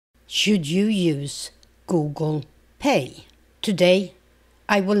Should you use Google Pay? Today,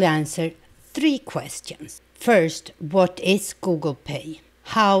 I will answer 3 questions. First, what is Google Pay?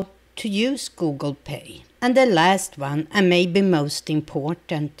 How to use Google Pay? And the last one, and maybe most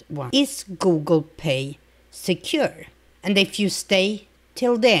important one, is Google Pay secure? And if you stay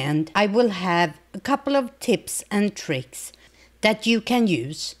till the end, I will have a couple of tips and tricks that you can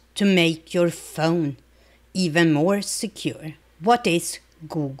use to make your phone even more secure. What is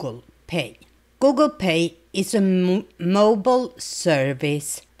Google Pay? Google Pay is a mobile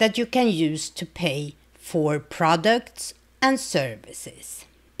service that you can use to pay for products and services.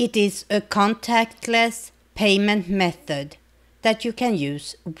 It is a contactless payment method that you can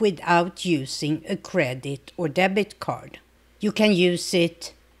use without using a credit or debit card. You can use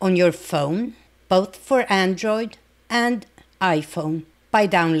it on your phone, both for Android and iPhone, by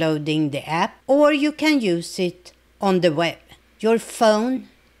downloading the app, or you can use it on the web. Your phone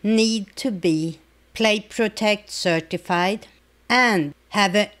needs to be Play Protect certified and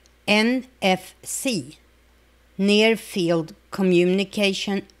have an NFC, Near Field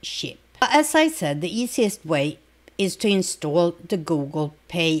Communication chip. As I said, the easiest way is to install the Google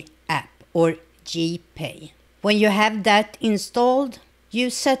Pay app or GPay. When you have that installed, you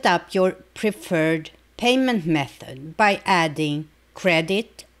set up your preferred payment method by adding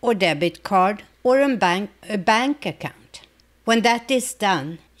credit or debit card or a bank account. When that is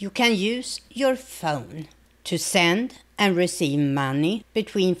done, you can use your phone to send and receive money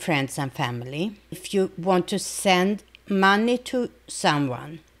between friends and family. If you want to send money to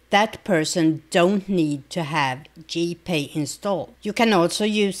someone, that person don't need to have GPay installed. You can also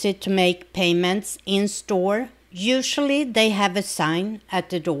use it to make payments in store. Usually they have a sign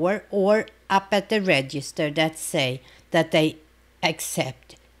at the door or up at the register that say that they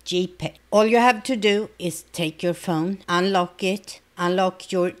accept GPay. All you have to do is take your phone, unlock it,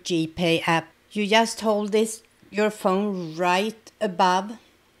 unlock your GPay app. You just hold your phone right above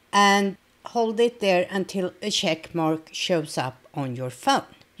and hold it there until a check mark shows up on your phone.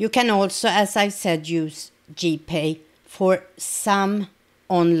 You can also, as I said, use GPay for some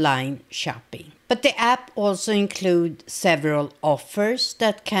online shopping. But the app also includes several offers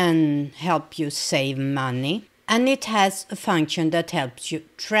that can help you save money. And it has a function that helps you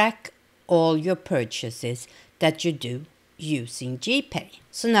track all your purchases that you do using GPay.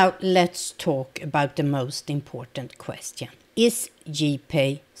 So now let's talk about the most important question. Is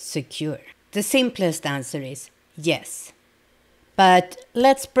GPay secure? The simplest answer is yes. But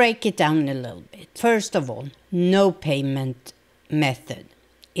let's break it down a little bit. First of all, no payment method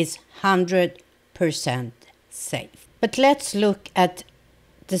is 100% safe. But let's look at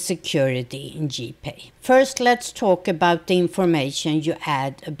the security in GPay. First, let's talk about the information you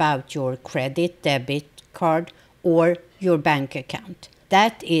add about your credit, debit card or your bank account.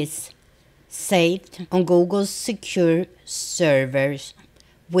 That is saved on Google's secure servers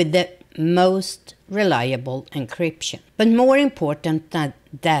with the most reliable encryption. But more important than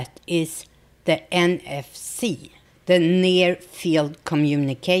that is the NFC, the Near Field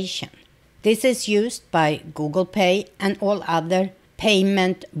Communication. This is used by Google Pay and all other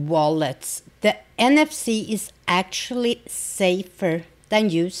payment wallets. The NFC is actually safer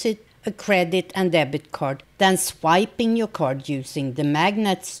than using a credit and debit card than swiping your card using the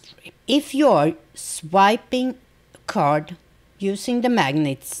magnet strip. If you are swiping a card using the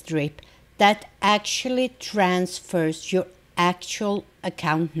magnet strip, that actually transfers your actual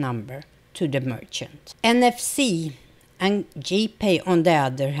account number to the merchant. NFC and GPay, on the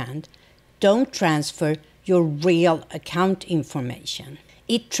other hand, don't transfer your real account information.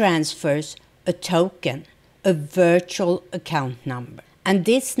 It transfers a token, a virtual account number. And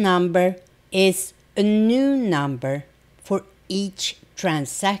this number is a new number for each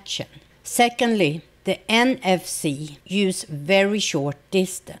transaction. Secondly, the NFC use very short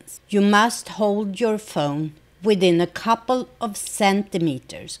distance. You must hold your phone within a couple of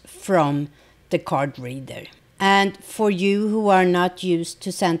centimeters from the card reader. And for you who are not used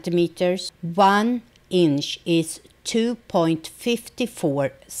to centimeters, 1 inch is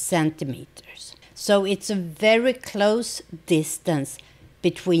 2.54 centimeters. So it's a very close distance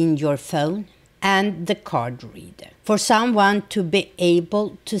between your phone and the card reader. For someone to be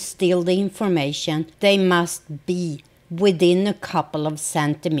able to steal the information, they must be within a couple of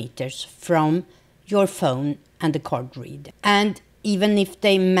centimeters from your phone and the card reader. And even if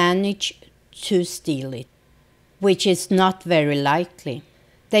they manage to steal it, which is not very likely,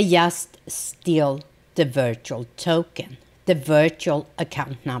 they just steal the virtual token, the virtual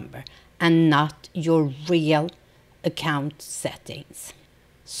account number, and not your real account settings.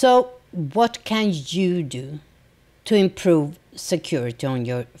 So what can you do to improve security on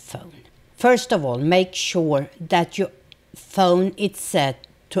your phone. First of all, make sure that your phone is set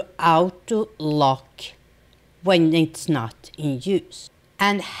to auto lock when it's not in use,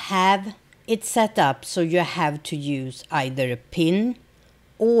 and have it set up so you have to use either a PIN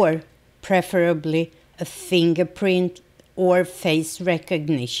or preferably a fingerprint or face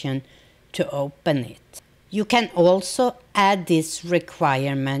recognition to open it. You can also add this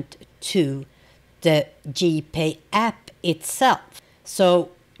requirement to the GPay app itself. So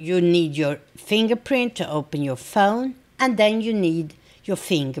you need your fingerprint to open your phone, and then you need your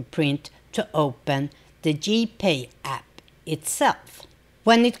fingerprint to open the GPay app itself.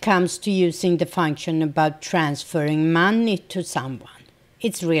 When it comes to using the function about transferring money to someone,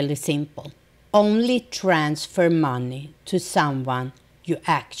 it's really simple. Only transfer money to someone you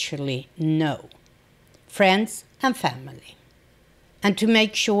actually know, friends and family. And to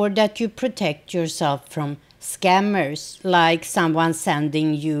make sure that you protect yourself from scammers, like someone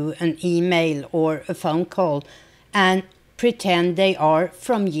sending you an email or a phone call and pretend they are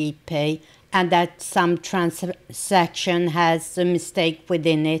from GPay and that some transaction has a mistake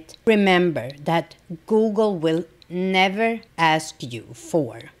within it, remember that Google will never ask you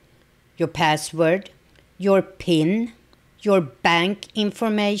for your password, your PIN, your bank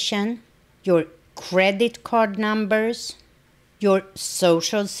information, your credit card numbers, your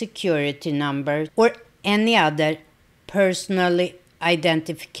social security number, or any other personally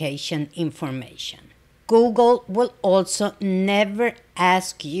identification information. Google will also never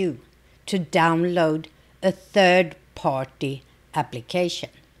ask you to download a third-party application.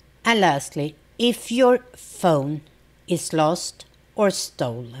 And lastly, if your phone is lost or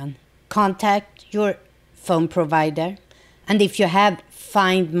stolen, contact your phone provider. And if you have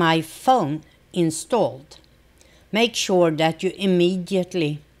Find My Phone installed, make sure that you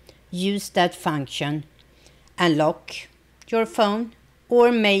immediately use that function and lock your phone,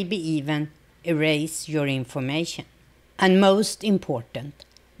 or maybe even erase your information. And most important,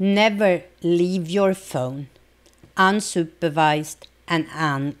 never leave your phone unsupervised and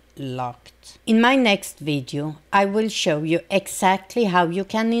unlocked. In my next video, I will show you exactly how you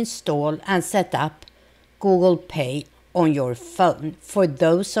can install and set up Google Pay on your phone for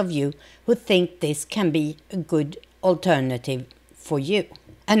those of you who think this can be a good alternative for you.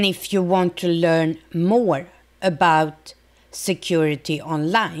 And if you want to learn more about security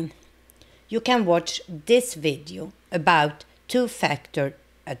online, you can watch this video about two-factor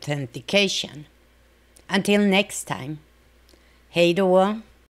authentication. Until next time, hej då!